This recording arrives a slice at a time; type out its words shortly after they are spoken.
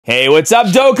Hey, what's up,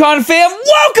 Dokkan fam?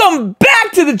 Welcome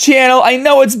back to the channel. I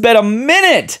know it's been a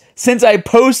minute since I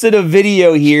posted a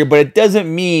video here, but it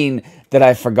doesn't mean that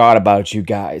I forgot about you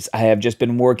guys. I have just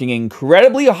been working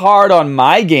incredibly hard on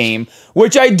my game,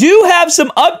 which I do have some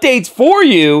updates for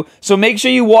you, so make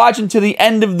sure you watch until the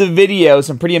end of the video.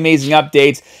 Some pretty amazing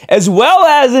updates, as well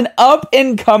as an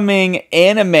up-and-coming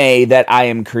anime that I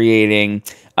am creating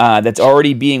that's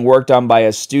already being worked on by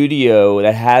a studio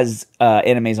that has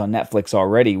animes on Netflix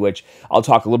already, which I'll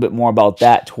talk a little bit more about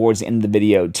that towards the end of the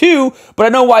video too. But I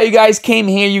know why you guys came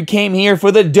here. You came here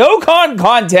for the Dokkan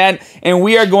content, and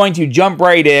we are going to jump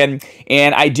right in.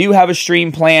 And I do have a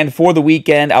stream planned for the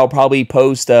weekend. I'll probably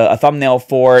post a thumbnail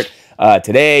for it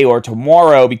today or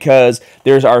tomorrow, because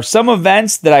there are some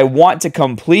events that I want to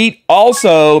complete.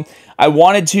 Also, I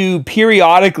wanted to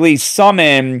periodically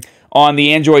summon on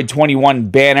the Android 21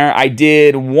 banner. I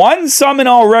did one summon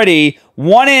already,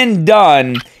 one and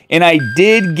done, and I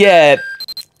did get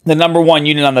the #1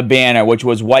 unit on the banner, which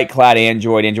was White Clad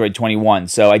Android 21.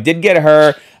 So I did get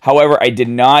her. However, I did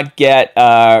not get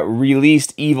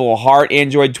Released Evil Heart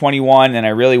Android 21, and I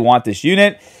really want this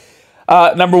unit.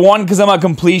 #1, because I'm a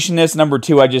completionist.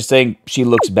 #2, I just think she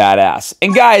looks badass.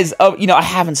 And guys, you know, I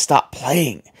haven't stopped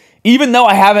playing. Even though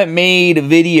I haven't made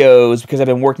videos, because I've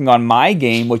been working on my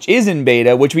game, which is in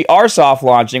beta, which we are soft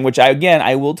launching, which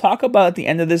I will talk about at the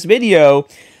end of this video.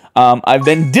 I've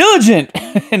been diligent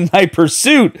in my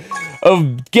pursuit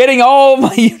of getting all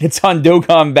my units on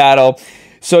Dokkan Battle.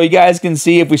 So you guys can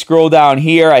see, if we scroll down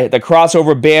here, the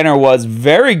crossover banner was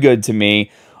very good to me.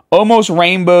 Almost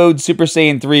rainbowed Super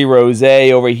Saiyan 3 Rose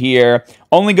over here.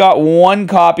 Only got one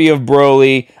copy of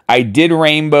Broly. I did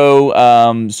rainbow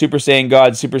Super Saiyan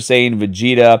God, Super Saiyan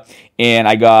Vegeta, and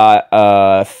I got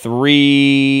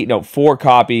 4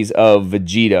 copies of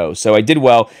Vegito. So I did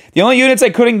well. The only units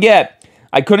I couldn't get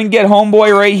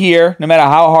Homeboy right here, no matter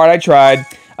how hard I tried.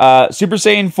 Super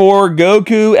Saiyan 4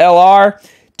 Goku LR,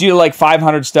 due to like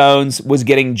 500 stones, was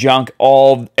getting junk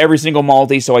every single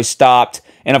multi, so I stopped.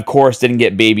 And of course, didn't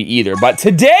get Baby either. But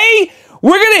today,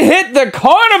 we're going to hit the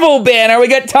Carnival banner. We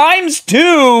got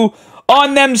 ×2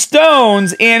 on them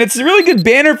stones. And it's a really good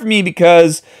banner for me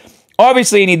because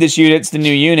obviously I need this unit. It's the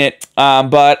new unit.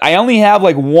 But I only have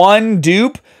like one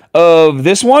dupe of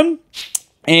this one.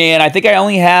 And I think I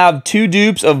only have 2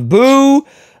 dupes of Boo.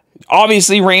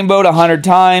 Obviously, rainbowed 100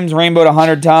 times, rainbowed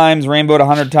 100 times, rainbowed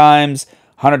 100 times,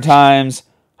 100 times,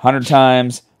 100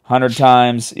 times, 100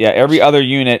 times. Yeah, every other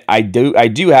unit I do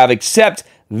have, except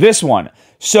this one.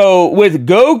 So with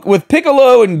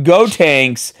Piccolo and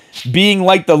Gotenks being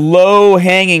like the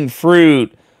low-hanging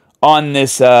fruit on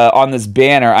this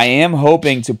banner, I am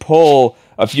hoping to pull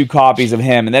a few copies of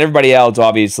him, and then everybody else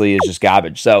obviously is just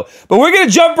garbage. So, but we're gonna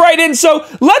jump right in. So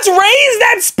let's raise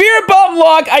that spirit bomb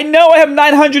lock. I know I have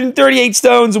 938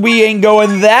 stones. We ain't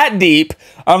going that deep.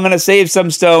 I'm gonna save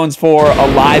some stones for a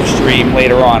live stream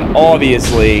later on,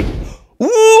 obviously. Whoa!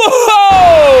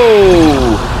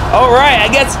 All right, I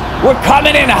guess we're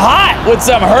coming in hot with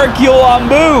some Hercule on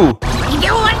Boo.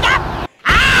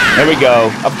 There we go.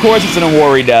 Of course, it's an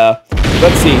Awarida.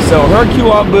 Let's see. So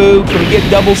Hercule on Boo. Can we get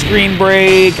double screen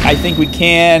break? I think we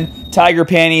can. Tiger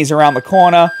panties around the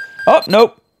corner. Oh,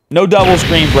 nope. No double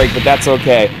screen break, but that's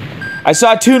okay. I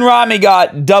saw Toon Rami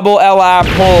got double LR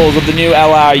pulls with the new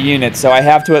LR unit, so I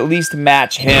have to at least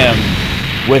match him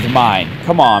with mine.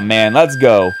 Come on, man. Let's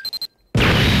go.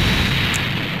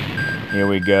 Here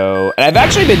we go. And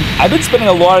I've been spending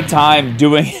a lot of time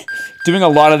doing a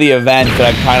lot of the events that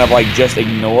I've kind of like just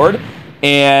ignored.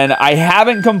 And I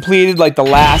haven't completed like the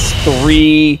last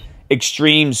 3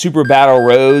 extreme super battle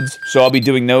roads, so I'll be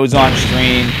doing those on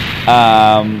stream.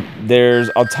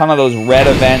 There's a ton of those red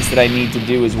events that I need to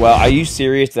do as well. Are you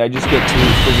serious? Did I just get 2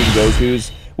 freaking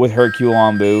Gokus with Hercule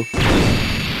on Boo?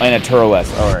 And a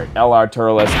Turles. Alright, LR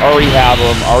Turles. Already have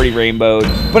them, already rainbowed.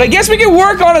 But I guess we can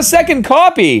work on a second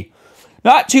copy.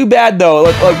 Not too bad though.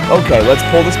 Okay, let's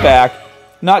pull this back.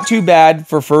 Not too bad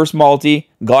for first multi.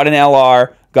 Got an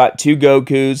LR. Got 2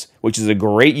 Gokus, which is a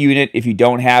great unit if you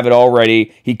don't have it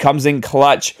already. He comes in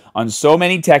clutch on so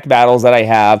many tech battles that I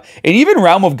have. And even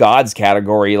Realm of Gods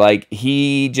category, like,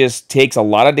 he just takes a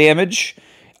lot of damage.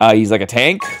 He's like a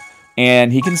tank,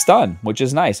 and he can stun, which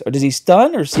is nice. Or does he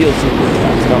stun or seal super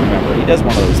attacks? I don't remember. He does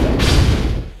one of those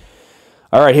things.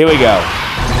 All right, here we go.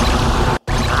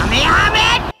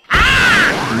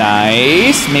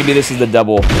 Nice. Maybe this is the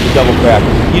double crack.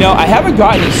 You know, I haven't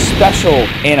gotten any special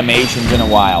animations in a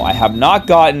while. I have not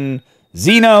gotten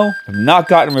Xeno. I have not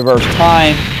gotten Reverse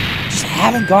Time. Just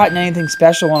haven't gotten anything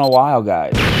special in a while,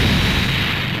 guys.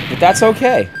 But that's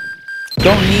okay.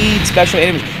 Don't need special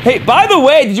animations. Hey, by the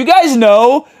way, did you guys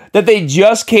know that they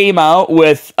just came out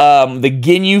with the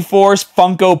Ginyu Force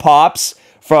Funko Pops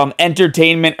from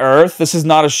Entertainment Earth. This is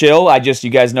not a shill. You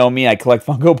guys know me, I collect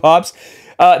Funko Pops.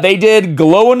 They did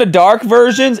glow-in-the-dark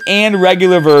versions and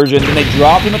regular versions, and they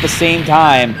dropped them at the same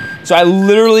time. So I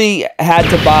literally had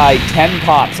to buy 10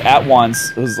 pops at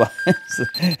once. It was like,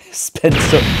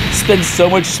 spend so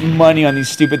much money on these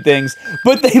stupid things.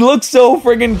 But they look so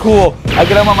friggin' cool. I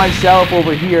got them on my shelf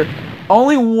over here.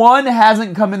 Only one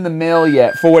hasn't come in the mail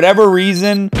yet. For whatever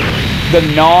reason, the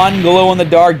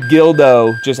non-glow-in-the-dark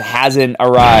Gildo just hasn't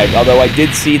arrived. Although I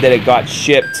did see that it got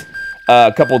shipped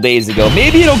a couple days ago.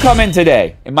 Maybe it'll come in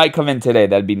today. It might come in today.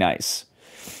 That'd be nice.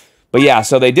 But yeah,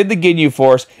 so they did the Ginyu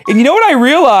Force. And you know what I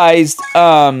realized?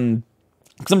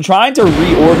 Because I'm trying to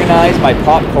reorganize my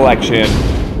pop collection.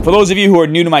 For those of you who are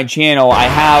new to my channel, I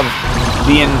have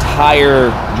the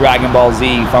entire Dragon Ball Z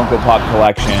Funko Pop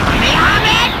collection.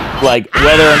 Like,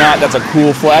 whether or not that's a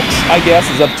cool flex, I guess,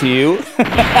 is up to you.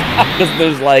 Because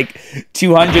there's like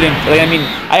 200 and... I mean,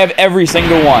 I have every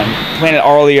single one. Planet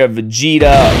Arlia,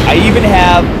 Vegeta. I even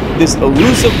have this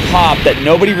elusive pop that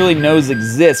nobody really knows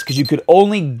exists because you could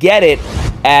only get it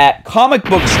at comic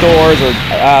book stores or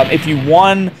if you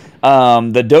won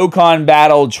the Dokkan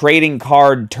Battle trading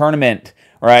card tournament,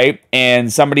 right?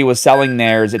 And somebody was selling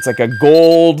theirs. It's like a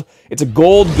gold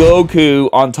Goku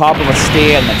on top of a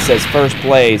stand that says first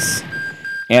place.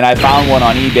 And I found one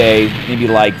on eBay maybe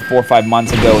like 4 or 5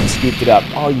 months ago and scooped it up.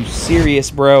 Oh, you serious,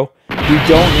 bro? We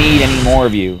don't need any more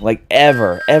of you. Like,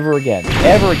 ever again.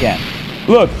 Ever again.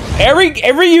 Look, every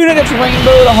unit that's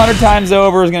rainbowed 100 times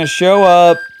over is going to show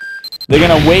up. They're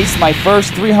going to waste my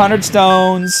first 300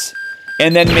 stones.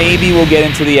 And then maybe we'll get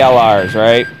into the LRs,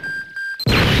 right?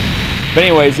 But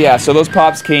anyways, yeah, so those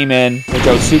pops came in, which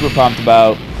I was super pumped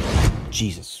about.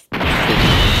 Jesus.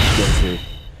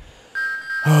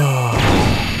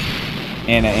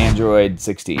 And an Android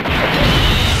 16.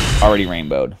 Okay. Already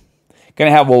rainbowed.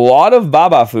 Gonna have a lot of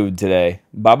Baba food today.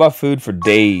 Baba food for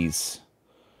days.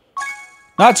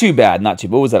 Not too bad, not too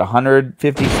bad. What was that,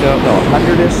 150 stones? No,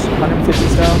 100-ish? 150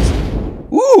 stones?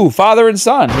 Ooh, father and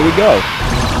son. Here we go.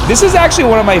 This is actually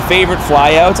one of my favorite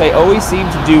flyouts. I always seem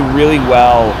to do really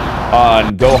well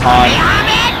on Gohan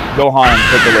and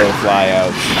Piccolo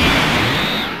flyouts.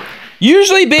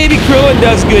 Usually Baby Krillin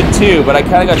does good too, but I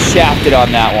kind of got shafted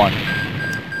on that one.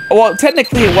 Well,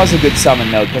 technically it was a good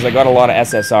summon though, because I got a lot of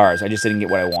SSRs. I just didn't get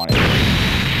what I wanted.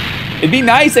 It'd be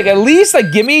nice, like at least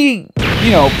like give me,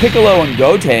 you know, Piccolo and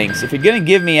Gotenks. If you're gonna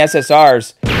give me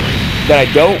SSRs that I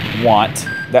don't want,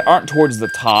 that aren't towards the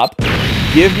top,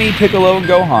 give me Piccolo and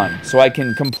Gohan so I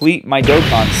can complete my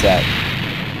Dokkan set.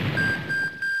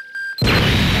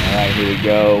 Alright, here we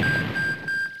go.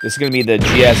 This is going to be the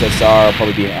GSSR, it'll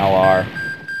probably be an LR.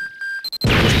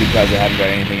 Just because I haven't got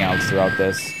anything else throughout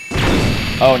this.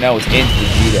 Oh no, it's into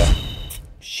Vegeta.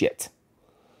 Shit.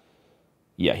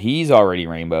 Yeah, he's already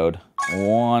rainbowed.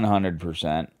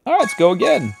 100%. Alright, let's go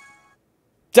again.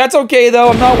 That's okay though,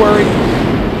 I'm not worried.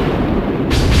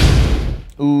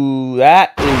 Ooh,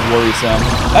 that is worrisome.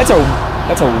 That's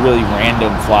a really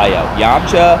random flyout.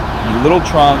 Yamcha, Little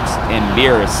Trunks, and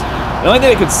Beerus. The only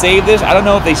thing that could save this, I don't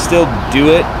know if they still do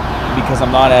it because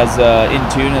I'm not as in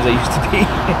tune as I used to be.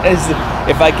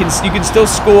 You can still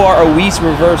score a Whis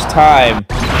reverse time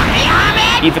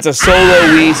if it's a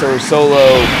solo Whis or a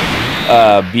solo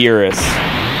Beerus.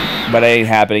 But it ain't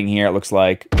happening here, it looks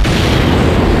like.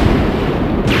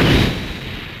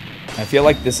 I feel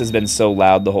like this has been so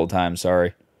loud the whole time,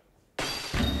 sorry.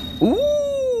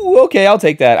 Ooh, okay, I'll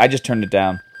take that. I just turned it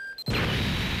down.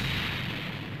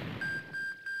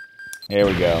 Here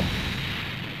we go.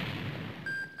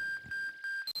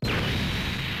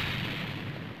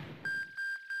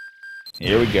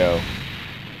 Here we go.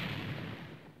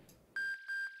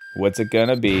 What's it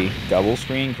gonna be? Double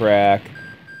screen crack.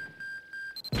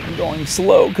 I'm going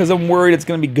slow because I'm worried it's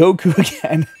gonna be Goku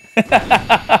again.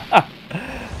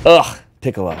 Ugh,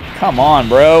 Piccolo. Come on,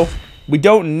 bro. We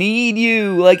don't need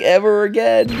you, like, ever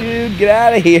again, dude. Get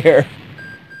out of here.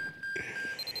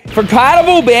 For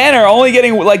Carnival banner, only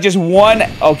getting, like, just one...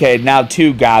 Okay, now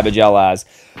 2 garbage LRs.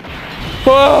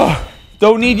 Oh,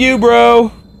 don't need you,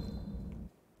 bro.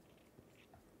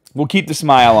 We'll keep the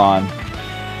smile on.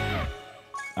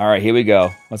 Alright, here we go.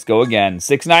 Let's go again.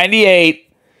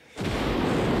 698.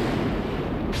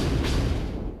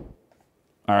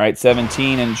 Alright,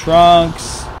 17 in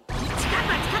Trunks.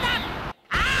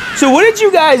 So what did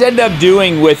you guys end up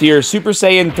doing with your Super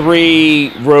Saiyan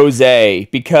 3 Rosé?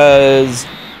 Because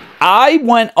I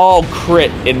went all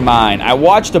crit in mine. I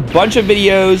watched a bunch of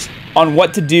videos on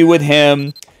what to do with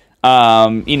him.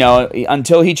 You know,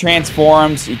 until he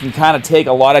transforms, he can kind of take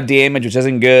a lot of damage, which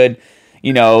isn't good.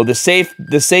 you know, the safe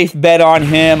bet on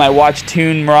him, I watched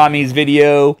Toon Marami's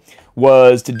video,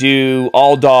 was to do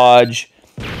all dodge.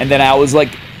 And then I was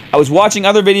watching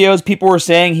other videos. People were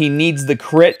saying he needs the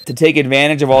crit to take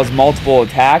advantage of all his multiple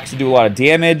attacks to do a lot of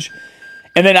damage.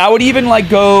 And then I would even like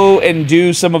go and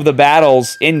do some of the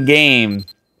battles in game.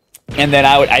 And then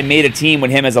I made a team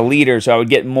with him as a leader, so I would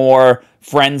get more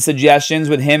friend suggestions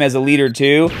with him as a leader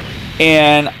too.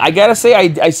 And I gotta say,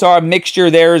 I saw a mixture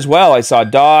there as well. I saw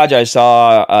dodge, I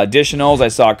saw additionals, I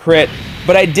saw crit.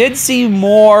 But I did see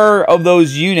more of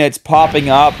those units popping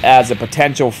up as a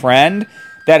potential friend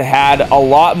that had a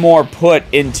lot more put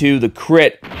into the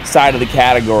crit side of the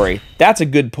category. That's a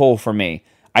good pull for me.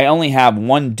 I only have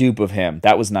one dupe of him.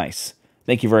 That was nice.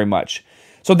 Thank you very much.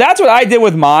 So that's what I did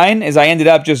with mine, is I ended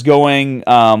up just going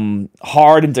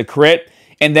hard into crit.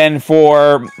 And then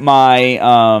for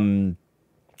my,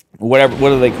 what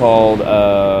are they called?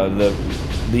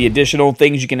 The additional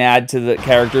things you can add to the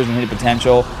characters and hidden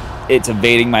potential. It's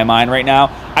evading my mind right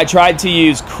now. I tried to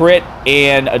use crit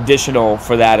and additional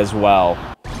for that as well.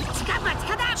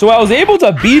 So I was able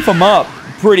to beef him up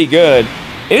pretty good.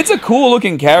 It's a cool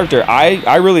looking character.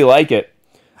 I really like it.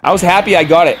 I was happy I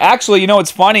got it. Actually, you know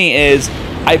what's funny is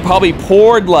I probably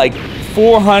poured like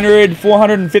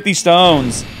 450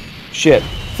 stones. Shit.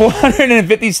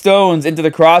 450 stones into the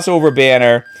crossover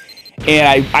banner,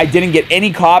 and I didn't get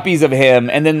any copies of him.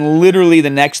 And then literally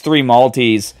the next 3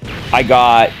 multis, I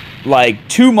got like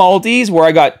 2 multis where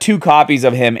I got 2 copies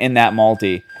of him in that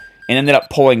multi, and ended up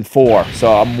pulling 4.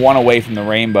 So I'm 1 away from the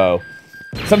rainbow.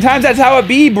 Sometimes that's how it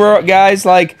be, bro, guys.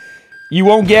 Like, you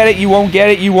won't get it, you won't get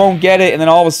it, you won't get it, and then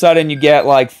all of a sudden you get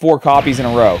like 4 copies in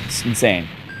a row. It's insane.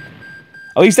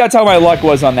 At least that's how my luck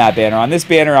was on that banner. On this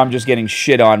banner, I'm just getting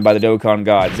shit on by the Dokkan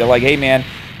gods. They're like, hey man,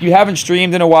 you haven't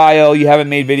streamed in a while, you haven't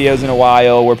made videos in a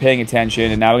while, we're paying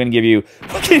attention, and now we're gonna give you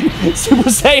fucking Super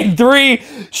Saiyan 3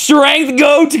 Strength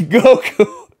Go to Goku.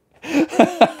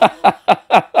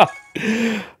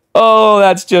 Oh,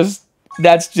 that's just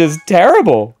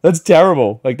terrible. That's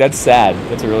terrible. Like, that's sad.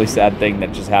 That's a really sad thing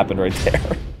that just happened right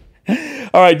there.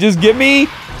 All right, just give me...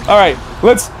 All right,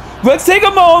 let's take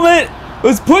a moment.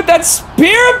 Let's put that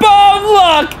Spirit Bomb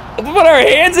luck. Put our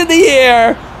hands in the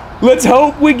air. Let's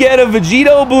hope we get a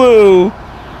Vegeta Blue.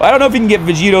 I don't know if you can get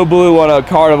Vegeta Blue on a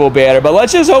Carnival banner, but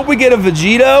let's just hope we get a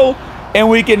Vegito and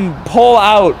we can pull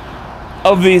out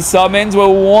of these summons with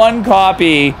 1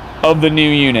 copy of the new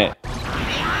unit.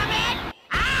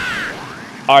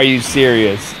 Are you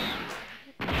serious?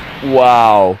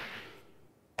 Wow.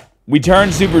 We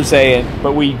turned Super Saiyan,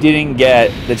 but we didn't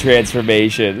get the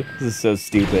transformation. This is so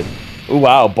stupid. Ooh,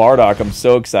 wow, Bardock, I'm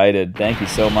so excited. Thank you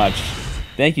so much.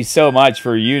 Thank you so much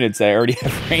for units I already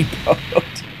have rainbowed.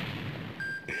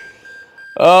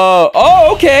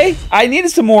 Oh, okay. I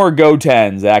needed some more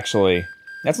Go-10s, actually.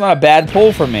 That's not a bad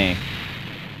pull for me.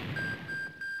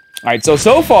 Alright,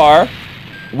 so far,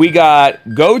 we got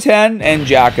Go-10 and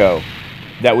Jacko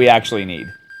that we actually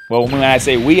need. Well, when I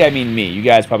say we, I mean me. You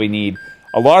guys probably need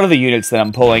a lot of the units that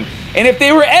I'm pulling. And if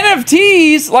they were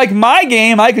NFTs, like my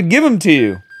game, I could give them to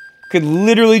you. Could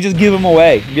literally just give them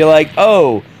away. Be like,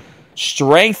 oh,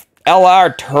 Strength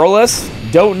LR Turles?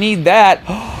 Don't need that.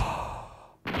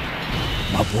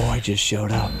 My boy just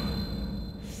showed up.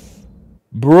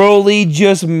 Broly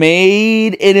just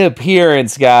made an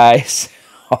appearance, guys.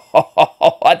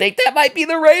 I think that might be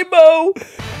the rainbow.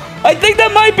 I think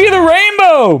that might be the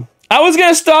rainbow. I was going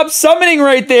to stop summoning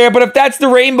right there, but if that's the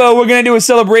rainbow, we're going to do a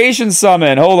celebration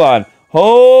summon. Hold on.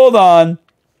 Hold on.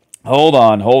 Hold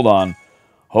on. Hold on.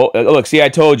 Look, see, I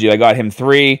told you. I got him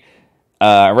 3.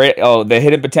 The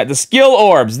hidden potential. The skill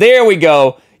orbs. There we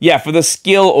go. Yeah, for the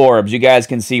skill orbs. You guys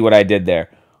can see what I did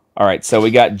there. All right, so we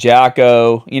got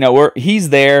Jacko. You know, he's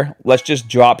there. Let's just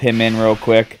drop him in real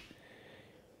quick.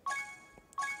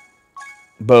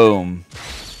 Boom.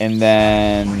 And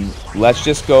then let's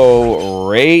just go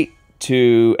right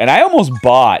to... And I almost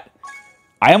bought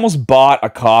a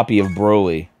copy of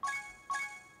Broly.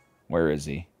 Where is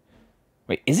he?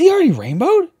 Wait, is he already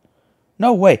rainbowed?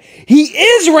 No way. He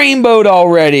is rainbowed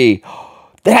already!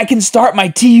 Then I can start my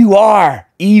TUR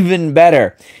even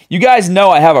better. You guys know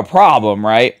I have a problem,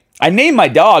 right? I named my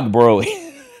dog Broly.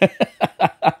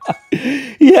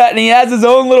 Yeah, and he has his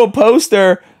own little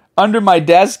poster under my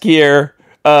desk here.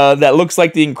 That looks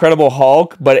like the Incredible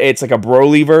Hulk, but it's like a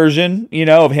Broly version, you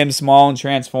know, of him small and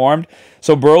transformed.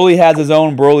 So Broly has his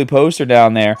own Broly poster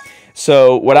down there.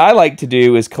 So what I like to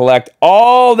do is collect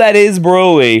all that is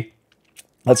Broly.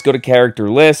 Let's go to character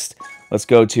list. Let's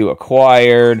go to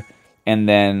acquired. And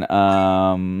then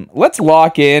let's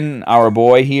lock in our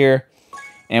boy here.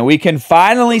 And we can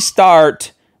finally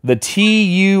start the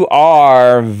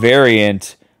TUR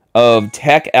variant of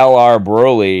Tech LR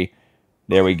Broly.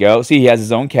 There we go. See, he has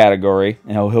his own category,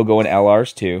 and he'll go in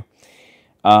LRs too.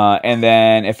 And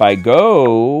then if I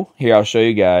go, here, I'll show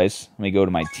you guys. Let me go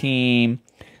to my team,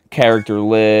 character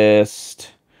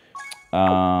list,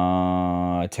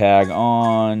 tag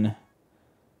on.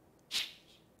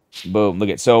 Boom, look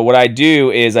at. So what I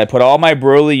do is I put all my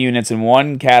Broly units in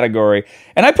one category,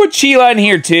 and I put Sheila in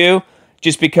here too,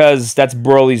 just because that's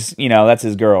Broly's, you know, that's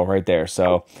his girl right there.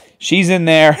 So she's in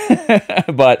there.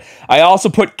 But I also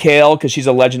put Kale because she's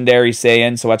a legendary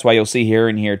Saiyan, so that's why you'll see her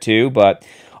in here too. But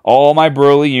all my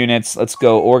Broly units, let's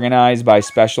go organized by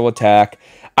special attack.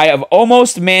 I have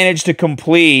almost managed to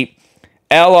complete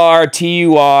LR,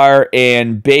 TUR,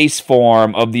 and base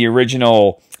form of the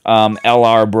original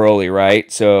LR Broly,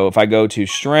 right? So if I go to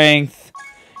strength,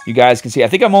 you guys can see, I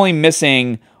think I'm only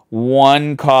missing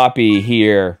one copy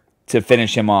here to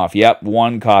finish him off. Yep,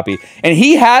 one copy. And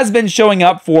he has been showing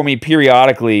up for me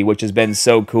periodically, which has been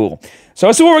so cool. So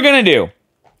that's what we're going to do,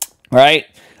 right?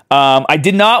 I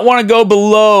did not want to go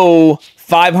below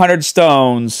 500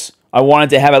 stones. I wanted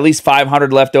to have at least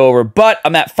 500 left over, but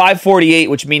I'm at 548,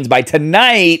 which means by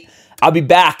tonight, I'll be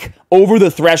back over the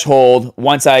threshold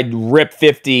once I rip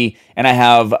 50 and I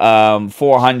have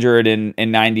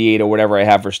 498 or whatever I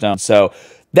have for stones. So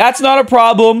that's not a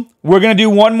problem. We're going to do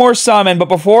one more summon, but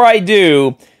before I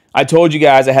do, I told you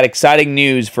guys I had exciting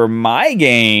news for my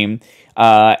game,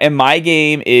 and my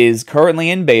game is currently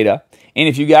in beta. And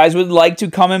if you guys would like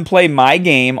to come and play my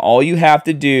game, all you have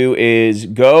to do is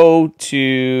go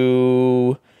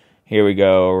to, here we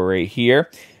go, right here.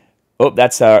 Oh,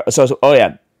 that's, oh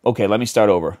yeah. Okay, let me start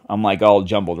over. I'm like all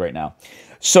jumbled right now.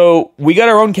 So we got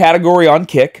our own category on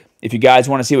Kick. If you guys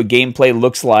want to see what gameplay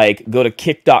looks like, go to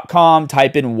kick.com,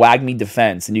 type in WAGMI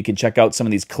Defense, and you can check out some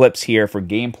of these clips here for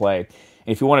gameplay.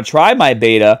 If you want to try my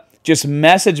beta, just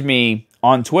message me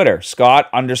on Twitter,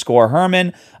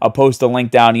 Scott_Herman. I'll post a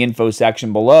link down in the info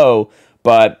section below.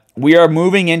 But we are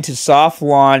moving into soft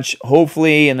launch,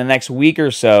 hopefully in the next week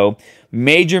or so.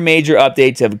 Major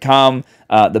updates have come.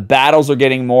 The battles are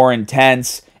getting more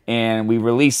intense, and we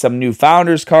released some new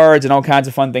Founders cards and all kinds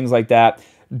of fun things like that.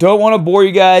 Don't want to bore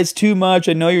you guys too much.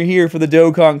 I know you're here for the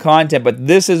Dokkan content, but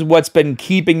this is what's been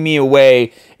keeping me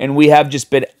away, and we have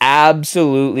just been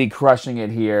absolutely crushing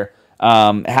it here,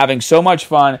 having so much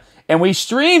fun. And we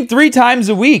stream 3 times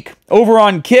a week over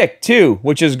on Kick, too,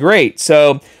 which is great.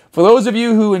 So for those of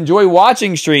you who enjoy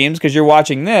watching streams, because you're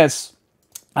watching this,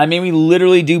 I mean, we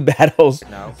literally do battles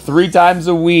 3 times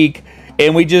a week,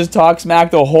 and we just talk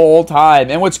smack the whole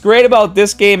time. And what's great about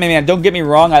this game, I mean, don't get me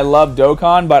wrong, I love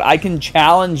Dokkan, but I can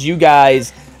challenge you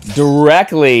guys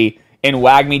directly in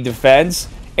WAGMI Defense.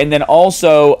 And then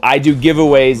also, I do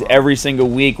giveaways every single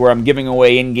week where I'm giving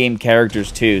away in-game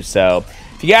characters too. So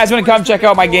if you guys want to come check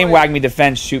out my game, WAGMI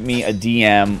Defense, shoot me a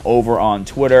DM over on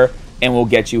Twitter, and we'll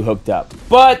get you hooked up.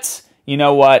 But you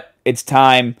know what? It's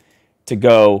time to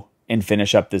go and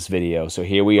finish up this video. So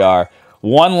here we are.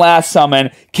 One last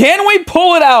summon. Can we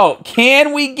pull it out?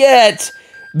 Can we get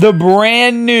the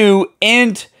brand new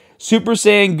Int Super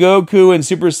Saiyan Goku and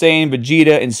Super Saiyan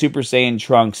Vegeta and Super Saiyan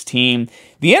Trunks team?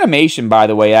 The animation, by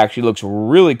the way, actually looks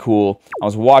really cool. I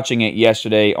was watching it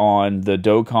yesterday on the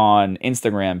Dokkan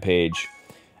Instagram page,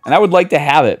 and I would like to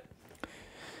have it.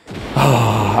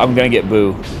 I'm going to get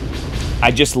Boo.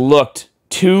 I just looked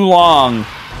too long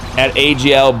at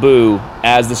AGL Boo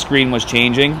as the screen was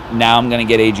changing. Now I'm going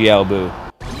to get AGL Boo.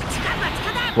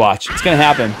 Watch. It's going to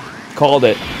happen. Called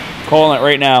it. Calling it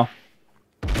right now.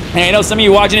 And I know some of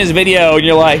you watching this video and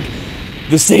you're like,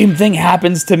 the same thing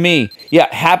happens to me. Yeah,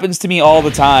 it happens to me all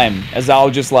the time, as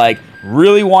I'll just like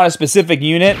really want a specific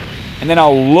unit, and then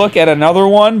I'll look at another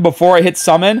one before I hit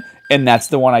summon, and that's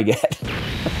the one I get.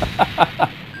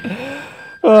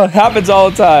 Happens all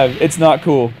the time. It's not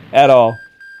cool at all.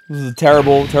 This is a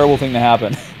terrible thing to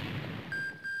happen.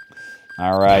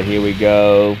 All right, here we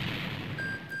go.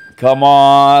 Come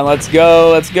on, let's go,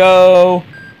 let's go.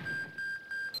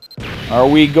 Are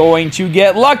we going to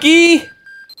get lucky?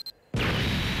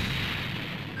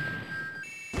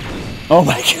 Oh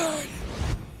my god.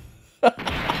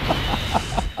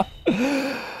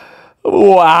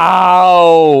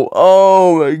 Wow.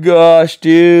 Oh my gosh,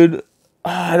 dude.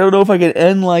 I don't know if I can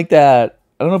end like that.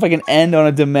 I don't know if I can end on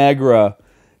a Demagra.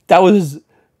 That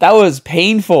was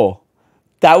painful.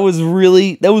 That was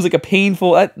like a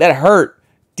painful, that hurt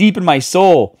deep in my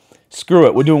soul. Screw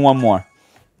it, we're doing one more.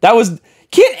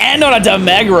 Can't end on a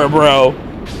Demagra, bro.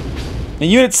 And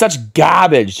you had such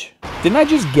garbage. Didn't I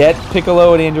just get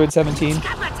Piccolo and Android 17?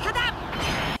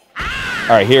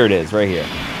 Alright, here it is, right here.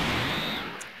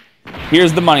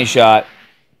 Here's the money shot.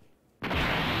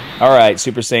 Alright,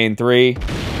 Super Saiyan 3.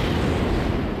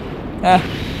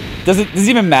 Does it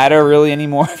even matter really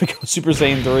anymore if it goes Super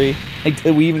Saiyan 3? Like,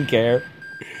 do we even care?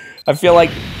 I feel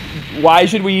like, why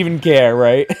should we even care,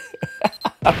 right?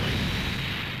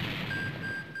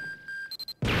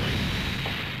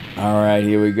 Alright,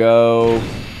 here we go.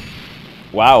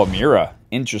 Wow, Amira.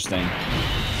 Interesting.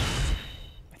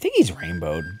 I think he's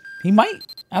rainbowed. He might,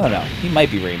 I don't know. He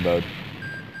might be rainbowed.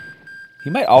 He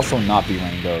might also not be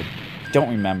rainbowed. I don't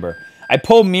remember. I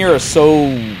pulled Mira so,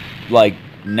 like,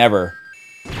 never.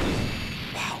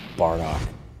 Wow, Bardock.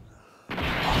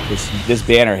 Oh, this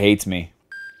banner hates me.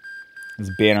 This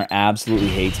banner absolutely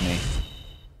hates me.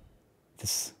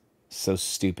 This is so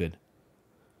stupid.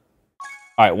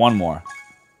 Alright, one more.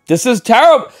 This is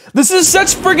terrible. This is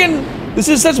such friggin'... This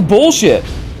is such bullshit.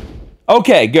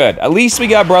 Okay, good. At least we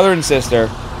got brother and sister.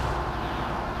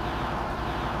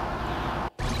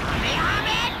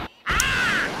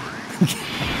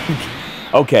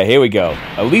 Okay, here we go.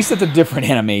 At least it's a different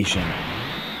animation.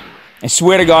 I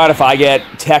swear to God, if I get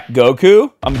Tech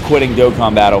Goku, I'm quitting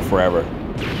Dokkan Battle forever.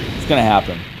 It's gonna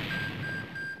happen.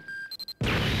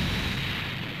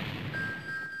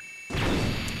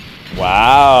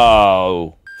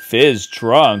 Wow. Fizz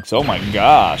Trunks. Oh my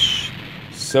gosh.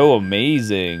 So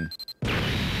amazing.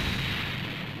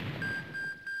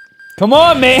 Come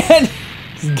on, man.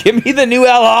 Give me the new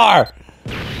LR.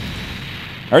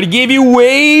 I already gave you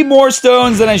way more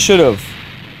stones than I should have.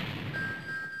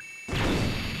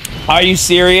 Are you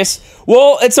serious?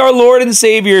 Well, it's our Lord and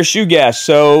Savior, Shugesh,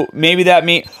 so maybe that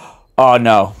means... Oh,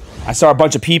 no. I saw a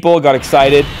bunch of people, got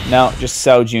excited. No, just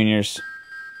Cell Juniors.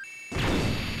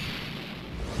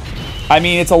 I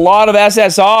mean, it's a lot of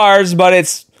SSRs, but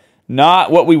it's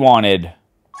not what we wanted.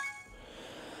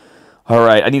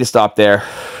 Alright, I need to stop there.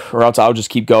 Or else I'll just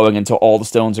keep going until all the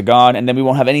stones are gone, and then we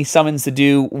won't have any summons to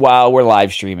do while we're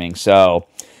live streaming. So,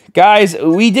 guys,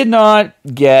 we did not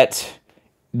get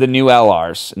the new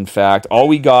LRs. In fact, all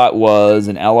we got was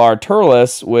an LR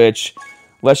Turles, which,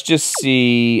 let's just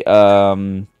see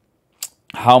how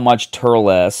much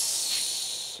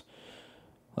Turles...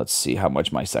 Let's see how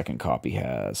much my second copy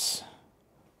has.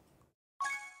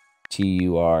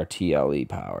 TUR, TLE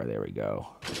power, there we go.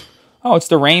 Oh, it's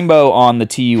the rainbow on the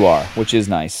TUR, which is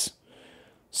nice.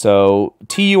 So,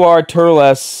 TUR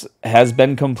Turles has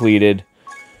been completed,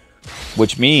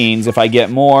 which means if I get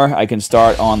more, I can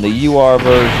start on the UR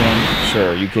version.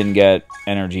 Sure, you can get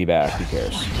energy back. Who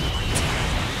cares?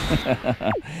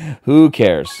 Who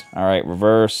cares? All right,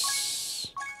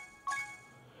 reverse.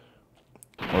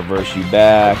 Reverse you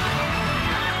back.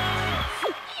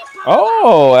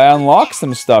 Oh, I unlocked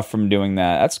some stuff from doing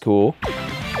that. That's cool.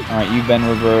 Alright, you've been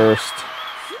reversed.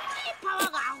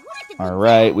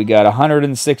 Alright, we got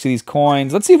 106 of these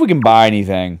coins. Let's see if we can buy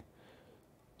anything.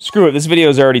 Screw it, this video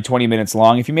is already 20 minutes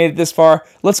long. If you made it this far,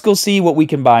 let's go see what we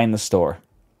can buy in the store.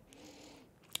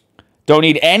 Don't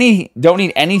need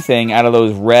anything out of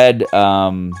those red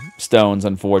stones,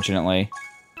 unfortunately.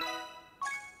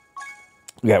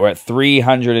 Yeah, we're at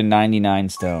 399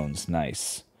 stones.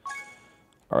 Nice.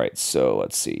 Alright, so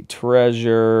let's see. Treasure...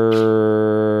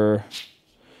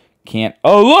 Can't...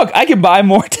 Oh, look! I can buy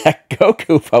more Tech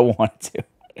Goku if I wanted to.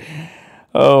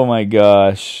 Oh my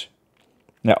gosh.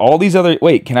 Now, all these other...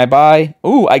 Wait, can I buy...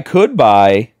 Ooh, I could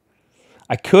buy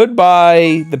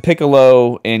the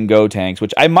Piccolo and Gotenks,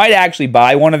 which I might actually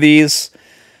buy one of these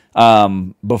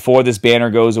before this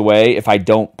banner goes away if I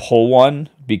don't pull one.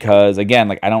 Because, again,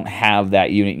 like, I don't have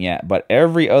that unit yet. But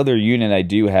every other unit I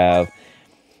do have...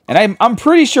 And I'm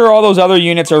pretty sure all those other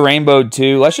units are rainbowed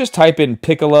too. Let's just type in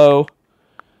Piccolo...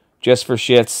 Just for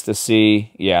shits to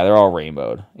see. Yeah, they're all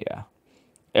rainbowed. Yeah.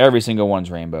 Every single one's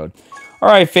rainbowed.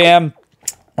 Alright, fam.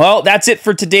 Well, that's it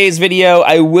for today's video.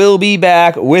 I will be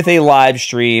back with a live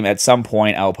stream at some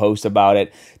point. I'll post about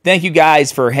it. Thank you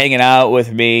guys for hanging out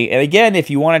with me. And again,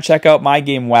 if you want to check out my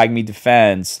game, WAGMI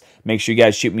Defense, make sure you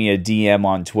guys shoot me a DM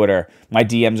on Twitter. My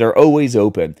DMs are always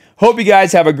open. Hope you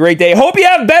guys have a great day. Hope you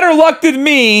have better luck than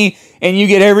me, and you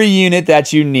get every unit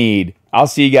that you need. I'll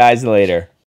see you guys later.